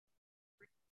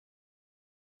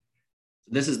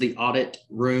This is the Audit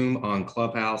Room on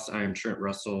Clubhouse. I am Trent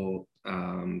Russell,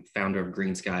 founder of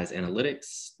Green Skies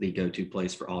Analytics, the go-to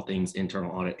place for all things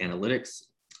internal audit analytics.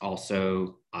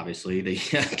 Also, obviously, the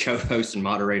co-host and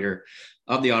moderator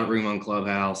of the Audit Room on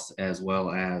Clubhouse, as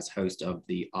well as host of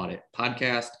the Audit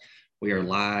Podcast. We are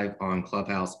live on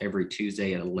Clubhouse every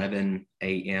Tuesday at 11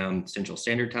 a.m. Central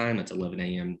Standard Time. That's 11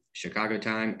 a.m. Chicago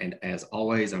time. And as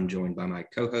always, I'm joined by my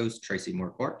co-host, Tracy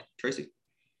Marquardt. Tracy.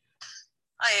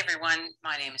 Hi, everyone.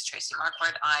 My name is Tracy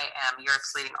Marquardt. I am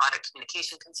Europe's leading audit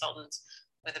communication consultant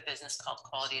with a business called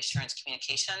Quality Assurance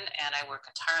Communication, and I work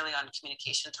entirely on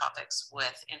communication topics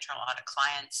with internal audit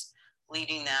clients,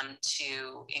 leading them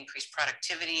to increase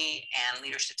productivity and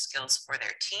leadership skills for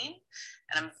their team.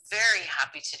 And I'm very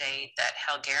happy today that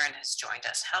Hal Garyn has joined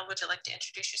us. Hal, would you like to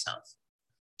introduce yourself?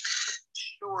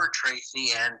 Sure, Tracy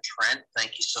and Trent,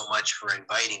 thank you so much for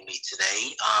inviting me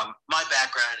today. My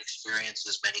background and experience,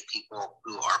 as many people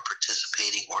who are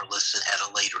participating or listen at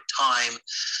a later time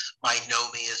might know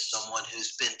me as someone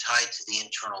who's been tied to the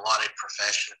internal audit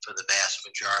profession for the vast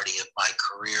majority of my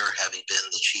career, having been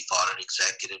the chief audit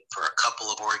executive for a couple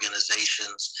of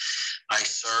organizations. I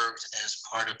served as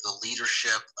part of the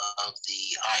leadership of the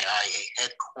IIA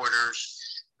headquarters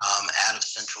out of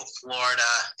Central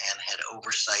Florida, and had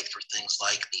oversight for things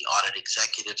like the Audit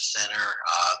Executive Center,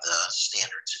 the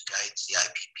Standards and Guides, the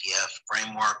IPPF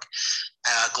framework,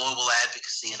 global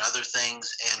advocacy and other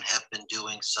things, and have been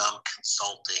doing some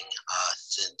consulting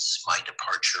since my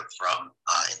departure from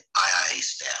IIA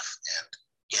staff. And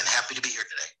again, happy to be here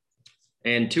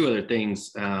today. And two other things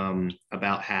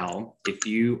about Hal. If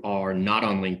you are not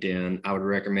on LinkedIn, I would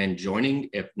recommend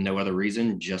joining, if no other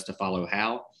reason, just to follow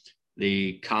Hal.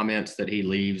 The comments that he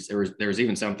leaves, there was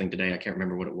even something today, I can't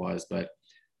remember what it was, but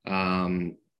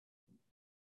the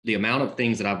amount of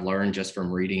things that I've learned just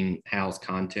from reading Hal's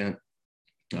content,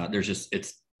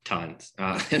 it's tons.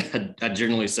 I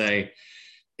generally say,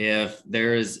 if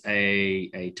there is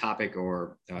a topic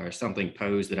or something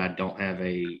posed that I don't have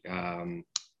an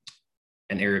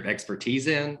area of expertise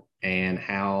in, and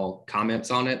Hal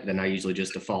comments on it, then I usually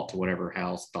just default to whatever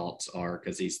Hal's thoughts are,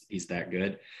 because he's that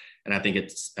good. And I think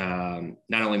it's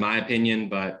not only my opinion,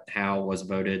 but Hal was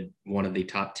voted one of the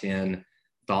top 10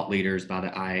 thought leaders by the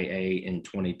IAA in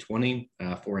 2020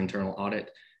 for internal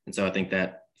audit. And so I think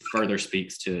that further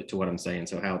speaks to what I'm saying.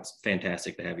 So Hal, it's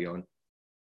fantastic to have you on.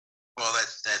 Well,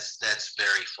 that's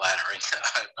very flattering.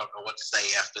 I don't know what to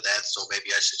say after that, so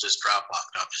maybe I should just drop off.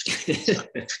 No, I'm just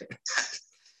kidding.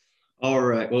 All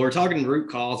right. Well, we're talking root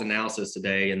cause analysis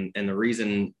today, and the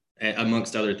reason,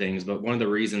 amongst other things, but one of the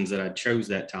reasons that I chose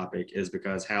that topic is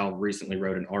because Hal recently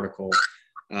wrote an article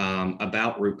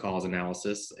about root cause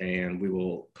analysis, and we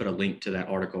will put a link to that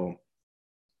article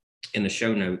in the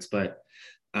show notes. But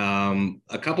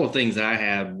a couple of things that I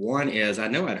have. One is, I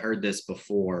know I'd heard this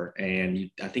before,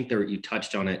 and I think you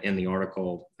touched on it in the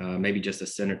article, maybe just a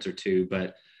sentence or two,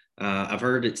 but I've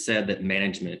heard it said that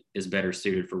management is better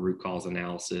suited for root cause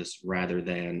analysis rather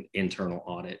than internal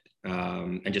audit.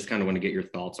 And just kind of want to get your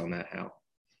thoughts on that, Hal.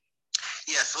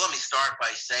 Yeah, so let me start by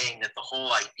saying that the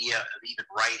whole idea of even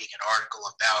writing an article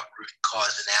about root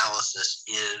cause analysis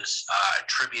is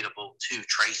attributable to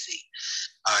Tracy.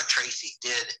 Tracy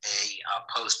did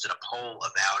posted a poll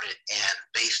about it, and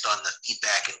based on the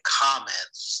feedback and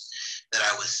comments that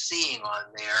I was seeing on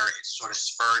there, it sort of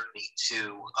spurred me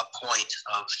to a point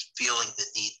of feeling the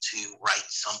need to write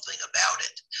something about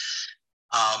it.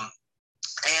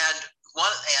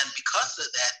 And because of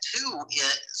that too,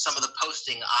 some of the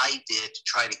posting I did to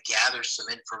try to gather some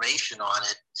information on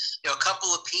it, a couple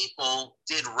of people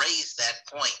did raise that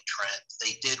point, Trent.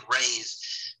 They did raise,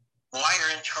 why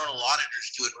are internal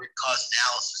auditors doing root cause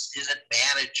analysis? Isn't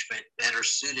management better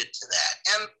suited to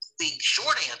that? And the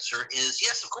short answer is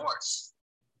yes, of course.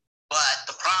 But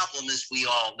the problem, as we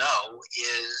all know,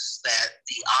 is that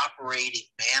the operating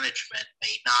management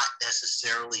may not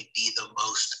necessarily be the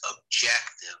most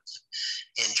objective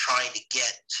in trying to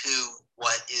get to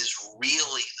what is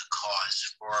really the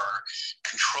cause for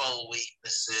control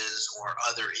weaknesses or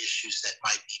other issues that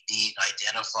might be being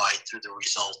identified through the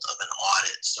result of an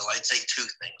audit. So I'd say two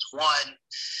things. One,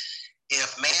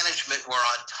 if management were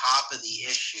on top of the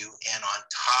issue and on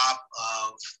top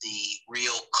of the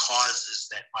real causes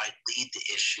that might lead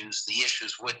to issues, the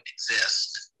issues wouldn't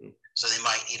exist. So they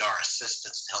might need our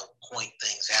assistance to help point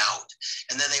things out.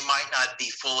 And then they might not be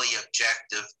fully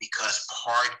objective because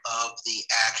part of the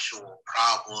actual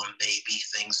problem may be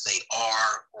things they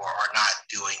are or are not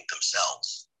doing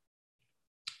themselves.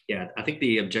 Yeah, I think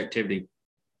the objectivity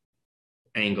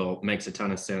angle makes a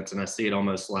ton of sense. And I see it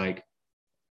almost like,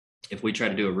 if we try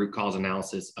to do a root cause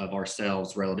analysis of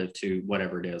ourselves relative to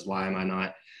whatever it is, why am I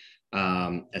not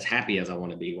as happy as I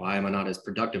want to be? Why am I not as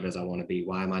productive as I want to be?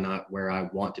 Why am I not where I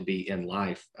want to be in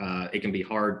life? It can be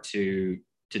hard to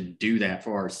do that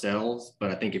for ourselves,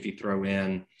 but I think if you throw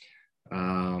in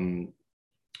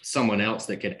someone else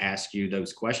that could ask you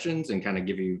those questions and kind of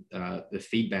give you the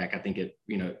feedback, I think it,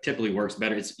 typically works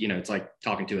better. It's, it's like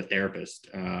talking to a therapist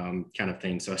kind of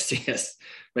thing. So I see us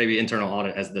maybe internal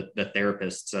audit as the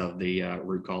therapists of the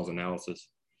root cause analysis.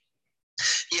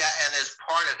 Yeah, and as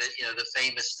part of it, the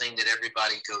famous thing that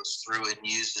everybody goes through and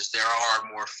uses, there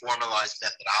are more formalized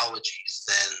methodologies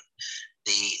than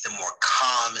the more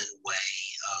common way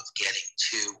of getting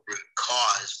to root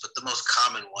cause. But the most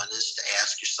common one is to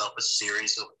ask yourself a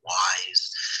series of whys.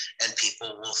 And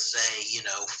people will say,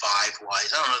 5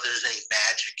 whys. I don't know if there's any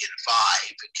magic in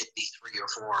 5. It could be 3 or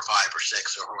 4 or 5 or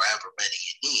 6 or however many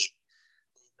you need.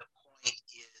 The point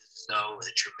is, though,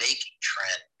 that you're making,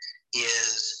 Trent,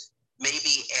 is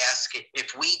maybe ask it,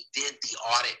 if we did the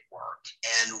audit work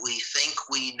and we think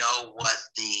we know what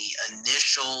the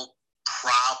initial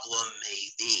problem may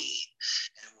be,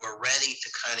 and we're ready to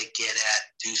kind of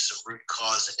do some root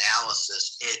cause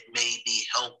analysis, it may be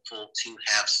helpful to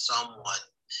have someone,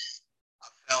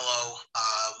 a fellow,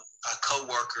 a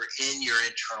coworker in your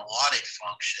internal audit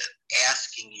function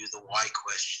asking you the why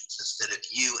questions instead of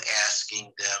you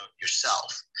asking them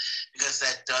yourself, because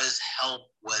that does help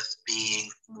with being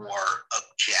more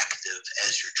objective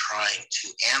as you're trying to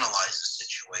analyze the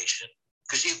situation,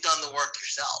 because you've done the work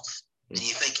yourself. And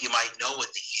you think you might know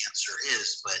what the answer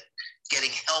is, but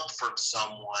getting help from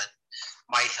someone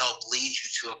might help lead you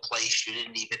to a place you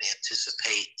didn't even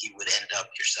anticipate you would end up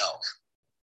yourself.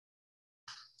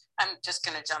 I'm just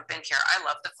going to jump in here. I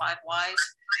love the 5 whys.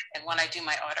 And when I do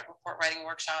my audit report writing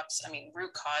workshops,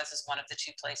 root cause is one of the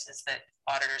 2 places that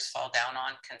auditors fall down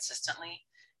on consistently,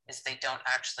 is they don't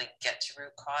actually get to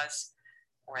root cause,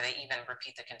 or they even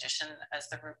repeat the condition as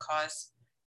the root cause.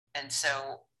 And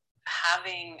so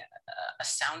having a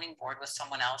sounding board with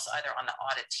someone else, either on the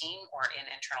audit team or in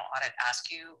internal audit,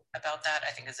 ask you about that, I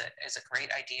think is a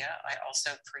great idea. I also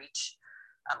preach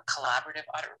collaborative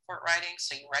audit report writing.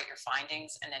 So you write your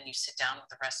findings and then you sit down with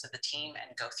the rest of the team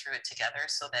and go through it together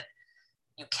so that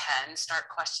you can start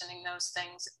questioning those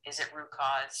things. Is it root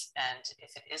cause? And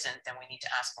if it isn't, then we need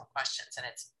to ask more questions. And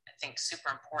it's, I think,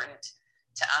 super important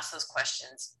to ask those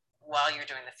questions while you're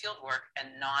doing the field work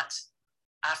and not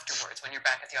afterwards when you're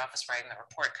back at the office writing the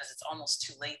report, because it's almost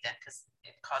too late then, because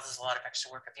it causes a lot of extra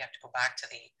work if you have to go back to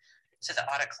the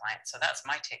audit client. So that's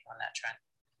my take on that, Trent.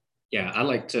 Yeah, I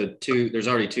like there's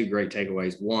already 2 great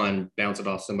takeaways. 1, bounce it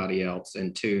off somebody else.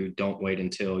 And 2, don't wait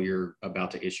until you're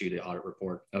about to issue the audit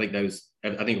report. I think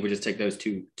if we just take those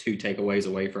two takeaways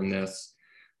away from this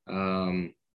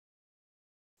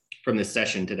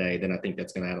session today, then I think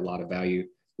that's going to add a lot of value.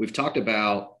 We've talked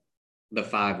about the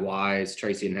 5 whys,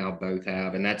 Tracy and Hal both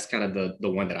have, and that's kind of the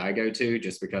one that I go to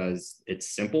just because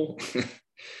it's simple.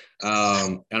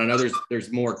 And I know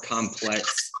there's more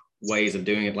complex ways of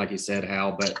doing it, like you said,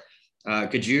 Hal, but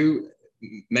could you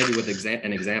maybe with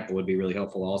an example would be really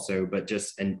helpful also, but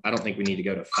and I don't think we need to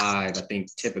go to 5. I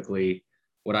think typically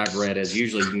what I've read is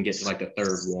usually you can get to like the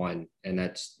 3rd one, and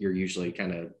you're usually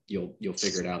kind of, you'll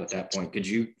figure it out at that point. Could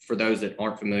you, for those that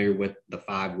aren't familiar with the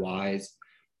 5 whys,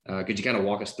 could you kind of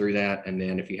walk us through that? And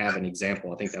then if you have an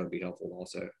example, I think that would be helpful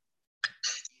also.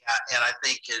 Yeah, and I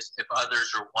think if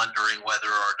others are wondering whether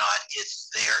or not it's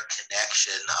their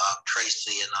connection,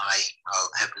 Tracy and I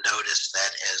have noticed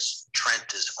that as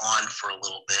Trent is on for a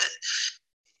little bit,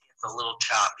 it's a little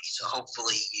choppy. So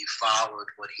hopefully you followed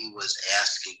what he was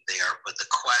asking there. But the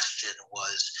question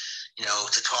was,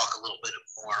 to talk a little bit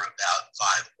more about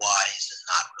 5 whys and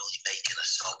not really make an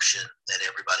assumption that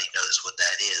everybody knows what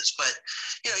that is. But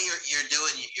you're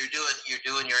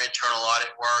doing your internal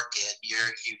audit work, and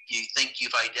you think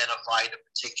you've identified a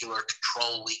particular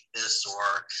control weakness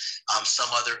or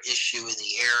some other issue in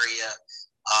the area,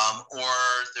 or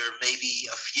there may be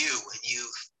a few, and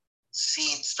you've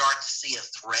start to see a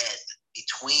thread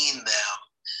between them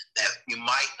that you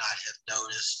might not have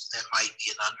noticed that might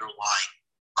be an underlying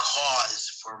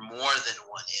cause for more than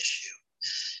one issue.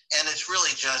 And it's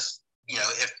really just,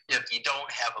 if you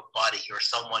don't have a buddy or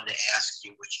someone to ask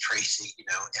you, which Tracy,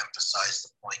 emphasized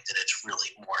the point that it's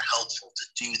really more helpful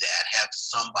to do that, have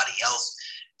somebody else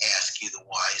ask you the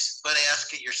whys, but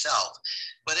ask it yourself.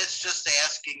 But it's just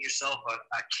asking yourself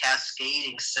a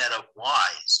cascading set of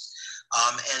whys.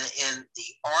 And in the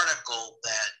article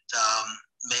that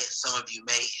some of you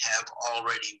may have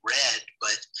already read,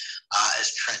 but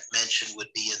as Trent mentioned,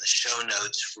 would be in the show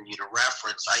notes for you to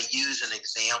reference, I use an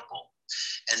example.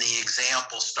 And the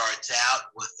example starts out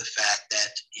with the fact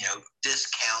that,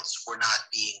 discounts were not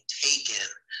being taken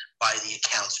by the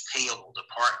accounts payable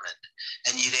department.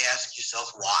 And you'd ask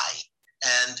yourself why.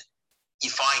 And you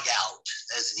find out,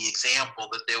 as the example,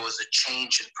 that there was a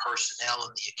change in personnel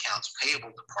in the accounts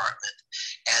payable department,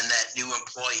 and that new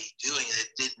employee doing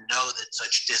it didn't know that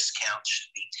such discounts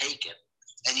should be taken.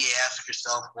 And you ask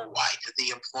yourself, well, why did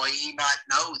the employee not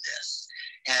know this?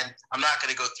 And I'm not going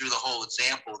to go through the whole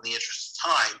example in the interest of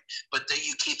time, but then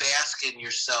you keep asking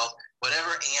yourself,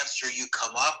 whatever answer you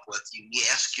come up with, you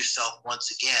ask yourself once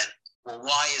again, well,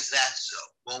 why is that so?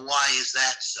 Well, why is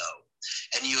that so?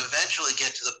 And you eventually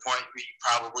get to the point where you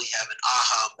probably have an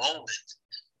aha moment,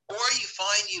 or you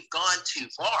find you've gone too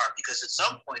far, because at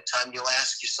some point in time, you'll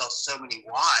ask yourself so many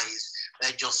whys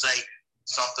that you'll say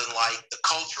something like, the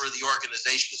culture of the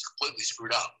organization is completely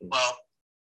screwed up. Well,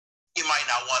 you might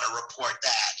not want to report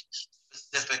that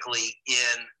specifically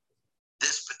in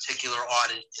this particular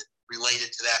audit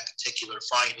related to that particular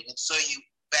finding. And so you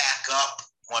back up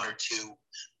one or two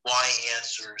why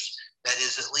answers that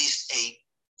is at least a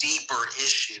deeper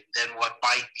issue than what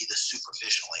might be the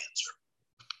superficial answer.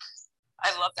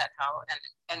 I love that, Hal.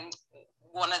 And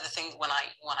one of the things when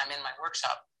I'm in my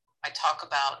workshop, I talk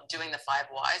about doing the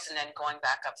 5 whys and then going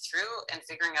back up through and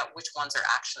figuring out which ones are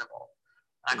actionable.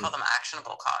 I call them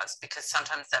actionable cause, because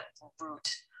sometimes the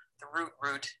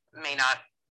root may not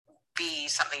be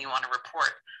something you want to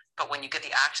report, but when you get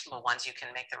the actionable ones, you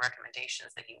can make the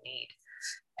recommendations that you need.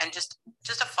 And just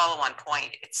a follow-on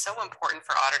point, it's so important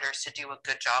for auditors to do a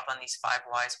good job on these 5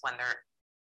 whys when they're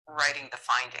writing the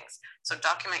findings. So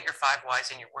document your 5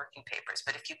 whys in your working papers.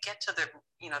 But if you get to the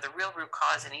real root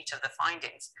cause in each of the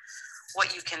findings,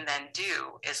 what you can then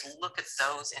do is look at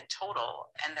those in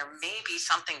total, and there may be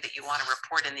something that you want to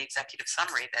report in the executive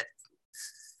summary that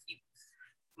you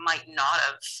might not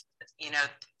have,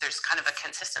 there's kind of a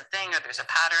consistent thing, or there's a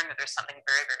pattern, or there's something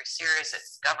very, very serious,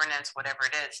 it's governance, whatever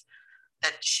it is,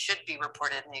 that should be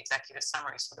reported in the executive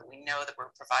summary, so that we know that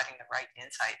we're providing the right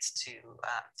insights to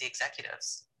the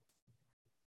executives.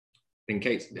 In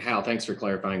case, Hal, thanks for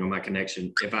clarifying on my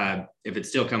connection. If it's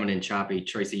still coming in choppy,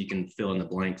 Tracy, you can fill in the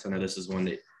blanks. I know this is one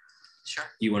that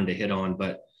you wanted to hit on,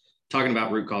 but talking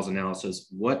about root cause analysis,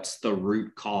 what's the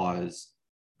root cause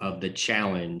of the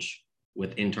challenge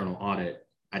with internal audit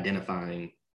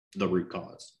identifying the root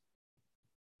cause?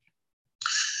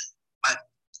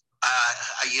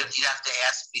 You'd have to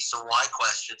ask me some why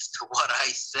questions to what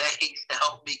I say to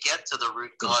help me get to the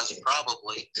root cause,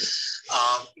 probably.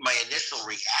 My initial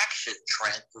reaction,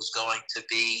 Trent, was going to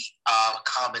be a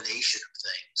combination of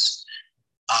things.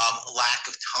 Lack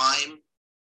of time,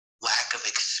 lack of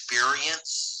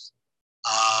experience,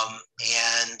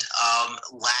 and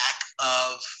lack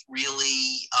of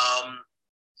really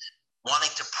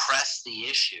wanting to press the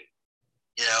issue.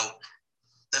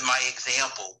 In my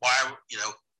example, why,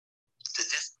 the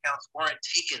discounts weren't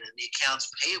taken in the accounts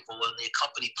payable, and the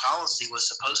company policy was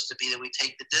supposed to be that we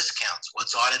take the discounts.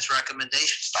 What's audit's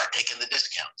recommendation? Start taking the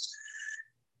discounts.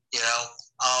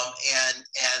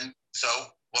 And so,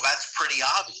 well, that's pretty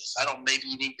obvious. Maybe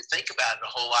you need to think about it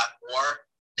a whole lot more.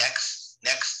 Next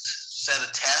set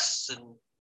of tests, and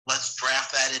let's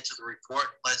draft that into the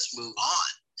report. Let's move on.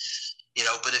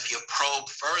 But if you probe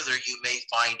further, you may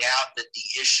find out that the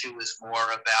issue is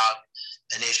more about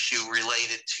an issue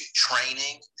related to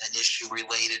training, an issue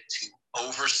related to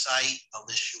oversight, an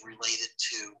issue related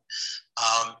to,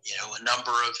 a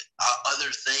number of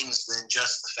other things than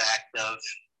just the fact of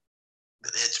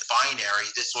it's binary.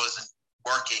 This wasn't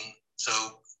working,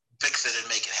 so fix it and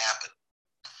make it happen.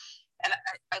 And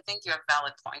I think you have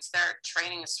valid points there.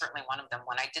 Training is certainly one of them.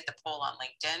 When I did the poll on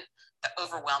LinkedIn, the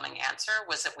overwhelming answer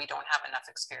was that we don't have enough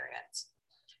experience.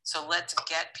 So let's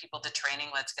get people to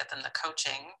training, let's get them the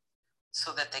coaching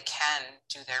so that they can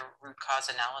do their root cause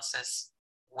analysis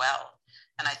well.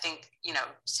 And I think,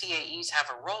 CAEs have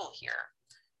a role here,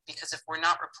 because if we're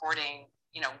not reporting,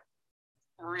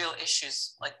 real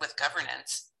issues like with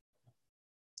governance,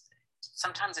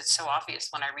 sometimes it's so obvious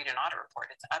when I read an audit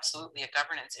report, it's absolutely a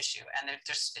governance issue, and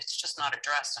it's just not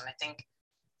addressed. And I think,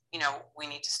 we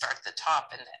need to start at the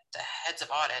top, and the heads of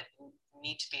audit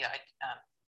need to be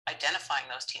identifying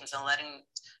those teams and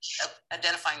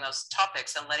identifying those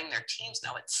topics and letting their teams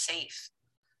know it's safe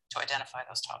to identify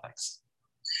those topics.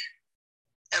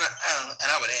 And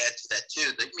I would add to that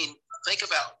too. Think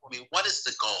about, what is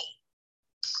the goal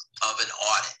of an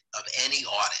audit, of any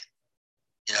audit?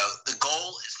 The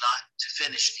goal is not to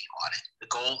finish the audit. The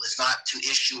goal is not to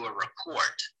issue a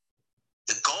report.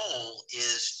 The goal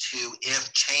is to,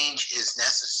 if change is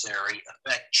necessary,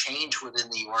 affect change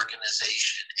within the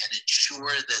organization and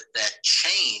ensure that that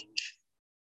change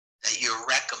that you're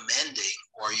recommending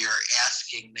or you're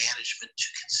asking management to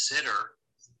consider,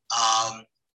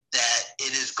 that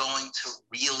it is going to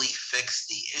really fix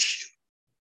the issue.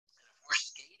 If we're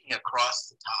skating across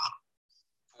the top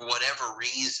for whatever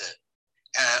reason,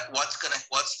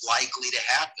 what's likely to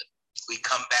happen? We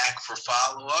come back for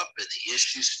follow-up and the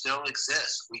issue still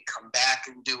exists. We come back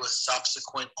and do a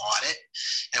subsequent audit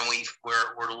and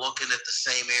we're looking at the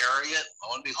same area.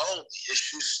 Lo and behold, the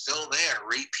issue's still there.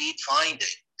 Repeat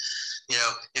finding. You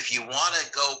know, if you want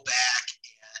to go back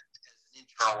and, as an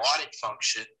internal audit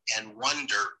function and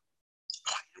wonder,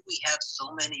 why do we have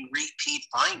so many repeat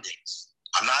findings?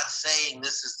 I'm not saying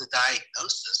this is the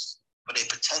diagnosis, but a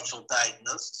potential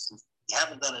diagnosis is you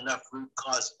haven't done enough root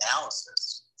cause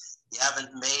analysis. You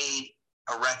haven't made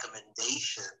a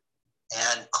recommendation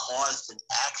and caused an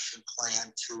action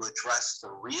plan to address the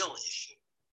real issue.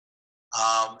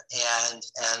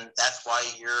 And that's why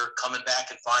you're coming back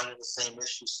and finding the same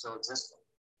issue still existing.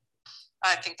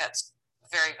 I think that's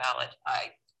very valid.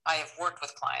 I have worked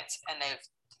with clients and they've,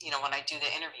 you know, when I do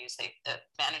the interviews, the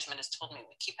management has told me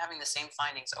we keep having the same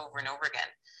findings over and over again.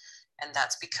 And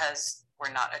that's because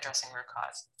we're not addressing root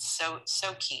cause.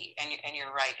 So key. And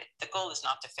you're right. The goal is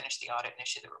not to finish the audit and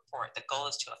issue the report. The goal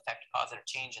is to affect positive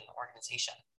change in the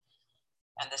organization.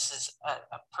 And this is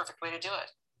a perfect way to do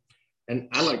it. And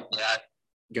I like that.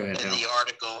 Go ahead. In the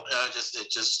article,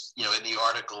 in the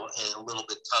article, a little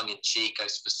bit tongue in cheek, I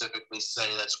specifically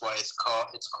say that's why it's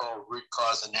called root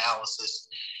cause analysis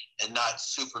and not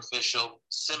superficial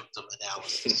symptom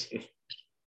analysis.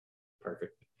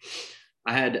 Perfect.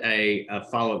 I had a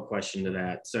follow-up question to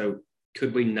that. So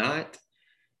could we not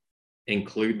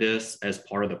include this as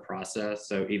part of the process?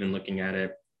 So even looking at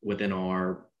it within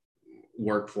our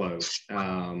workflow,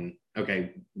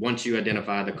 okay, once you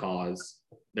identify the cause,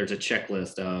 there's a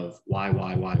checklist of why.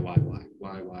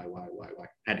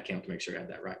 Had to count to make sure I had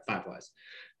that right, 5 whys.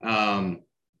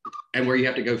 And where you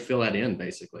have to go fill that in,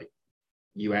 basically.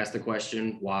 You ask the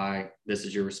question, why, this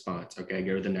is your response. Okay,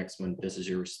 go to the next one, this is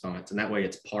your response. And that way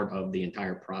it's part of the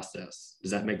entire process.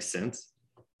 Does that make sense?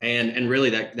 And really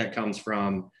that comes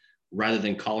from, rather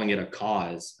than calling it a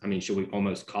cause, I mean, should we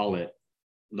almost call it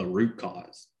the root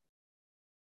cause?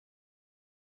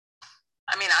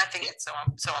 I mean, I think it's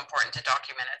so important to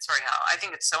document it. Sorry, Hal. I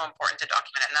think it's so important to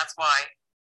document it. And that's why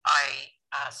I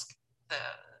ask the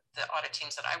audit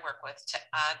teams that I work with to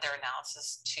add their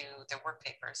analysis to their work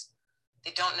papers.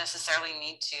 They don't necessarily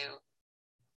need to,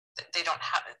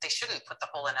 they shouldn't put the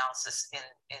whole analysis in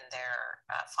their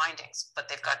findings, but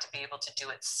they've got to be able to do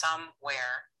it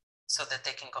somewhere so that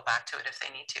they can go back to it if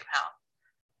they need to. Hal?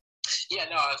 Yeah,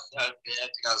 no, I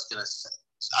think I was going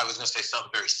to say something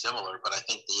very similar, but I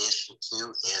think the issue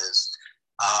too is,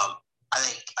 I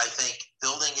think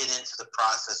building it into the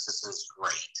processes is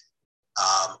great.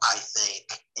 I think,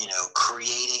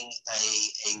 creating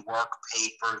a work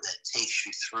paper that takes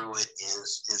you through it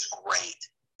is great,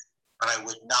 but I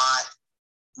would not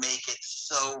make it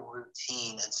so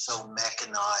routine and so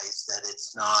mechanized that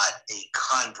it's not a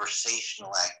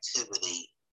conversational activity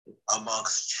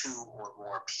amongst 2 or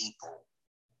more people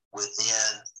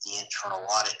within the internal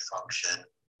audit function.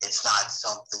 It's not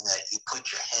something that you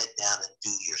put your head down and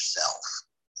do yourself,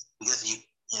 because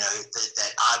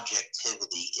that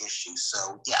objectivity issue.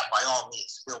 So yeah, by all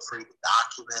means, feel free to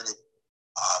document it,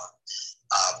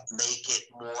 make it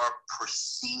more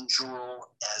procedural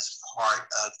as part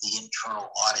of the internal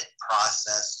audit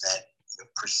process that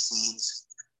precedes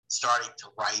starting to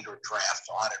write or draft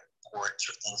audit reports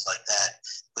or things like that.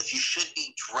 But you should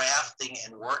be drafting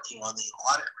and working on the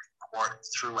audit report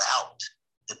throughout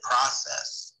the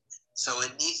process. So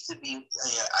it needs to be,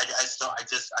 I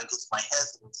guess my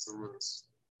hesitancy is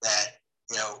that,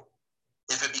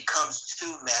 if it becomes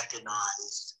too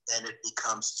mechanized, then it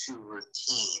becomes too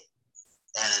routine.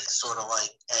 And it's sort of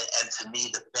like, and to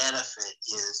me, the benefit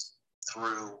is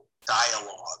through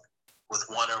dialogue with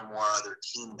 1 or more other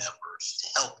team members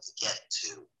to help to get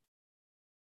to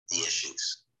the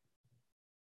issues.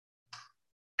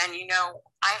 And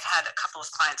I've had a couple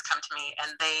of clients come to me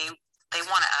and they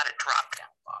want to add a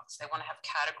drop-down box. They want to have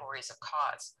categories of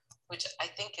cause, which I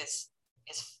think is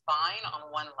fine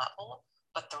on one level,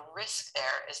 but the risk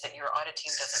there is that your audit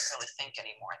team doesn't really think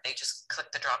anymore. They just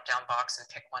click the drop-down box and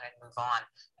pick one and move on,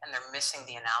 and they're missing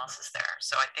the analysis there.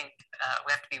 So I think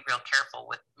we have to be real careful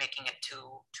with making it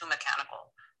too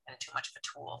mechanical and too much of a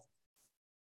tool.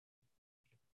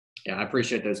 Yeah, I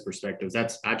appreciate those perspectives.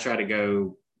 I try to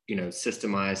go,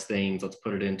 systemize things. Let's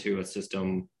put it into a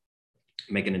system,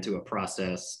 make it into a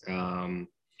process. And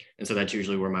so that's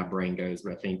usually where my brain goes.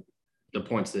 But I think the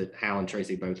points that Hal and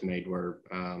Tracy both made were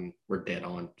dead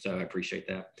on. So I appreciate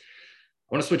that.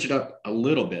 I want to switch it up a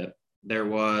little bit. There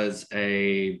was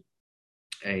a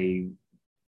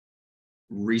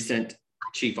recent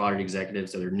chief audit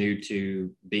executives that are new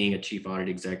to being a chief audit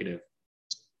executive.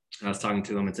 I was talking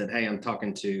to them and said, hey, I'm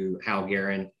talking to Hal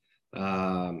Garyn.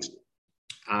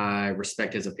 I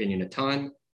respect his opinion a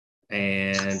ton.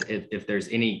 And if there's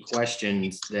any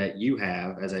questions that you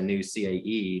have as a new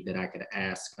CAE that I could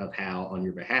ask of Hal on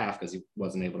your behalf, because he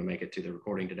wasn't able to make it to the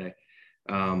recording today,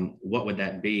 what would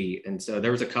that be? And so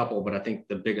there was a couple, but I think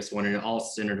the biggest one, and it all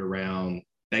centered around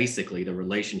basically the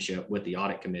relationship with the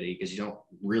audit committee, because you don't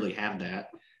really have that.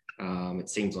 It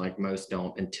seems like most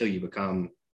don't until you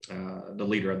become the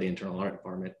leader of the internal audit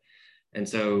department. And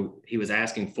so he was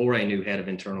asking for a new head of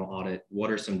internal audit,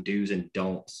 what are some do's and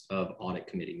don'ts of audit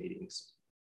committee meetings?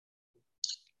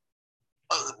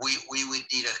 We would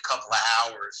need a couple of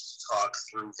hours to talk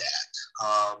through that.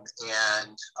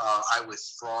 I would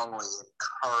strongly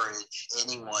encourage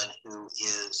anyone who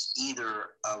is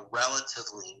either a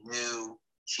relatively new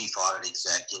chief audit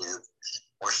executive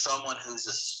or someone who's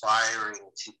aspiring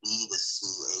to be the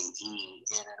CAE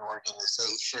in an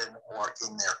organization or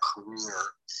in their career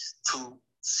to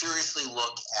seriously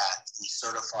look at the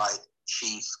Certified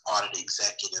Chief Audit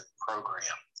Executive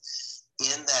program.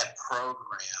 In that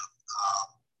program,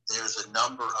 there's a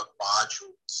number of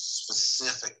modules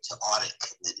specific to audit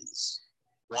committees.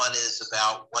 One is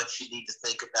about what you need to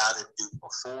think about and do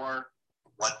before,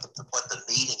 what the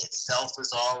meeting itself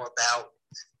is all about,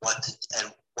 what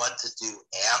to do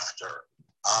after,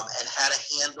 and how to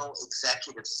handle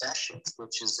executive sessions,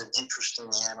 which is an interesting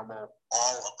animal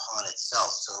all upon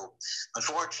itself. So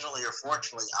unfortunately or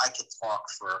fortunately, I could talk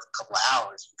for a couple of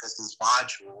hours because these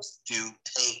modules do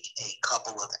take a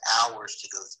couple of hours to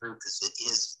go through because it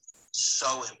is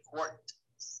so important.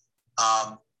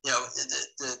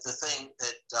 The thing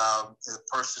that the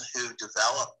person who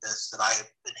developed this that I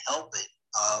have been helping,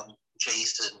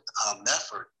 Jason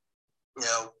Mefford,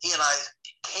 he and I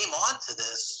came onto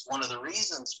this. One of the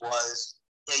reasons was,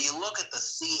 you look at the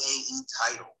CAE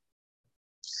title.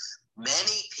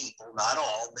 Many people, not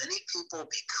all, many people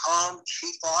become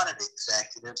chief audit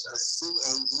executives as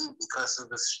CAE because of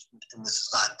this, and this is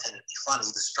not intended to be funny,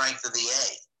 the strength of the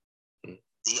A,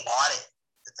 the audit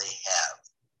that they have.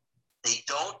 They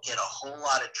don't get a whole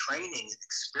lot of training and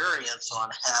experience on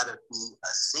how to be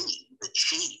a C, the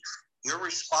chief. You're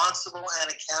responsible and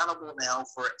accountable now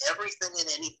for everything and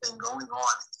anything going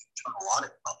on in the internal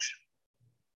audit function.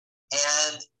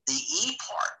 And the E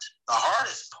part, the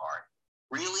hardest part,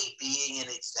 really being an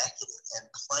executive and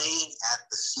playing at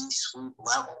the C-suite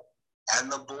level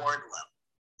and the board level.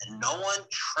 And no one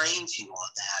trains you on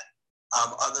that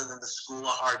other than the School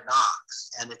of Hard Knocks.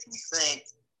 And if you think,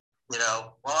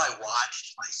 I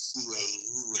watched my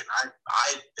CAE and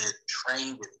I've been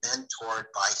trained and mentored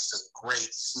by some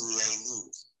great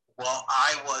CAEs. Well,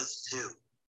 I was too.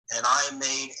 And I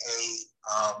made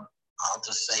I'll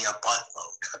just say a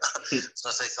buttload, so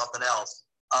I'll say something else,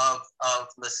 of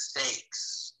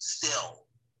mistakes still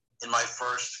in my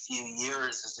first few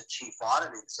years as a chief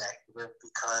audit executive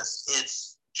because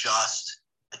it's just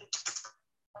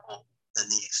different than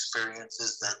the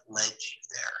experiences that led you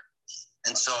there.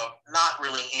 And so, not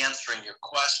really answering your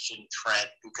question, Trent,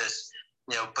 because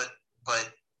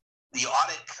but the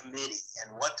audit committee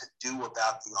and what to do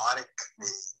about the audit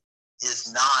committee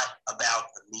is not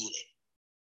about the meeting.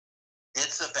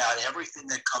 It's about everything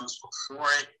that comes before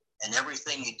it and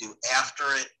everything you do after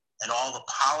it and all the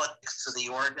politics of the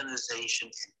organization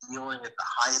and dealing at the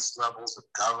highest levels of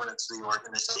governance of the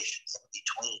organization in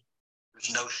between.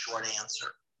 There's no short answer.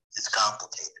 It's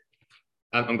complicated.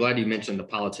 I'm glad you mentioned the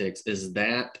politics. Is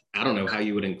that, I don't know how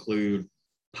you would include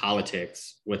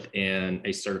politics within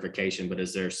a certification, but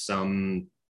is there some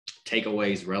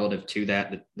takeaways relative to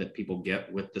that people get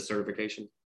with the certification?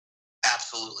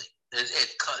 Absolutely.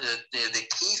 The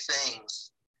key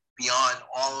things beyond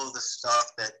all of the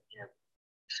stuff that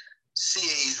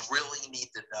CAs really need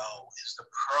to know is the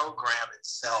program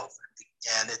itself.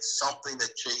 And it's something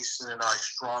that Jason and I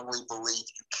strongly believe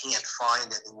you can't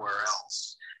find anywhere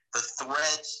else. The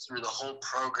threads through the whole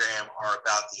program are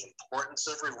about the importance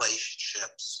of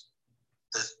relationships,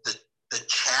 the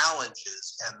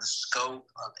challenges and the scope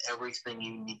of everything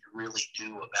you need to really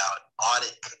do about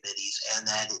audit committees, and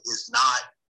that it is not,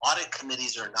 audit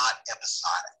committees are not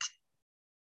episodic.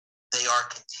 They are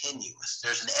continuous.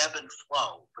 There's an ebb and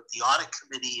flow, but the audit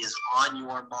committee is on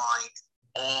your mind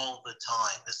all the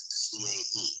time as the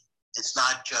CAE. It's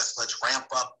not just let's ramp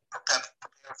up, prepare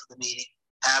for the meeting,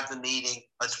 have the meeting,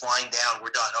 let's wind down,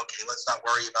 we're done. Okay, let's not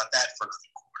worry about that for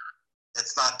another quarter.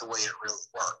 That's not the way it really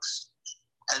works.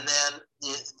 And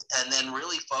then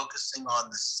really focusing on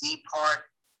the C part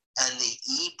and the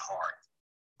E part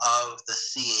of the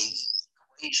CAE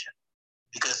equation.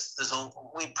 Because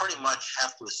we pretty much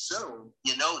have to assume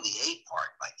you know the A part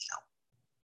by now.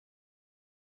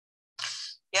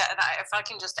 Yeah, and if I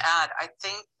can just add, I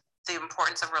think the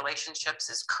importance of relationships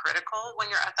is critical when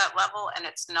you're at that level. And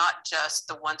it's not just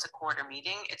the once a quarter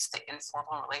meeting, it's the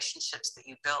informal relationships that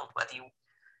you build, whether you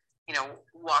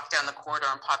walk down the corridor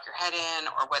and pop your head in,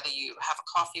 or whether you have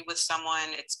a coffee with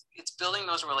someone. It's building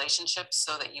those relationships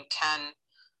so that you can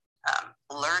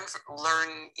learn,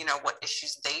 what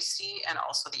issues they see, and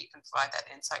also that you can provide that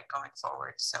insight going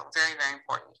forward. So very, very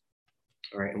important.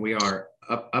 All right, and we are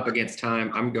up against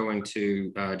time. I'm going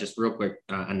to just real quick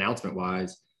announcement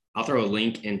wise, I'll throw a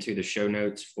link into the show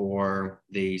notes for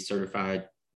the Certified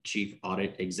Chief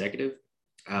Audit Executive.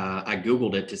 I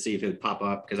Googled it to see if it would pop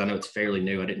up because I know it's fairly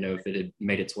new. I didn't know if it had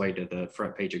made its way to the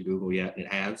front page of Google yet, and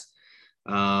it has.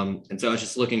 And so I was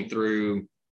just looking through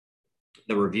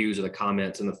the reviews or the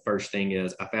comments, and the first thing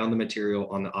is, I found the material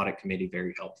on the audit committee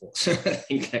very helpful. So I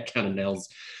think that kind of nails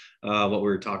what we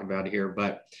were talking about here.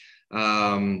 But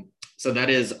so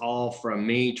that is all from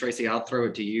me. Tracy, I'll throw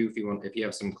it to you if you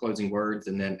have some closing words,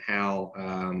 and then Hal,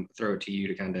 throw it to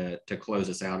you to close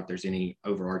us out if there's any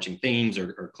overarching themes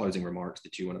or closing remarks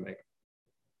that you want to make.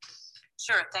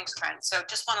 Sure, thanks, Trent. So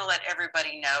just want to let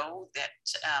everybody know that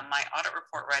my audit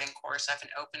report writing course, I have an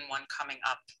open one coming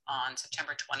up on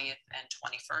September 20th and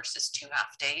 21st. It's 2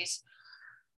 half days.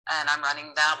 And I'm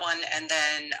running that one. And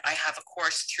then I have a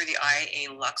course through the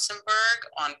IAA Luxembourg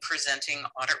on presenting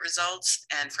audit results.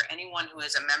 And for anyone who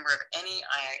is a member of any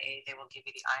IAA, they will give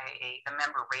you the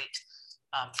member rate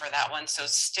for that one. So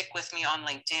stick with me on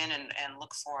LinkedIn and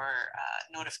look for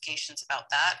notifications about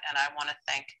that. And I want to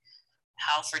thank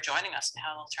Hal for joining us. And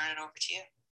Hal, I'll turn it over to you.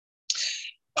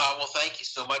 Well, thank you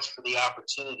so much for the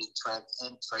opportunity, Trent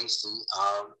and Tracy.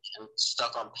 And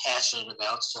stuff I'm passionate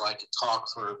about, so I could talk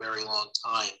for a very long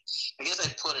time. I guess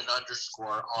I put an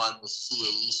underscore on the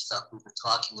CAE stuff we've been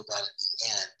talking about at the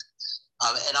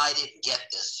end. And I didn't get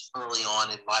this early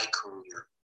on in my career.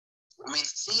 I mean,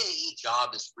 the CAE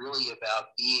job is really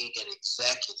about being an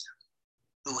executive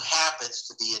who happens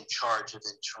to be in charge of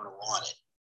internal audit.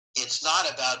 It's not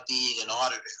about being an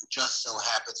auditor who just so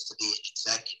happens to be an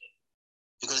executive.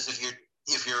 Because if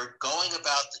you're going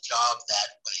about the job that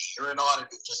way, you're an auditor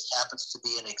who just happens to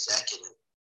be an executive,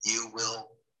 you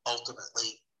will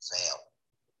ultimately fail.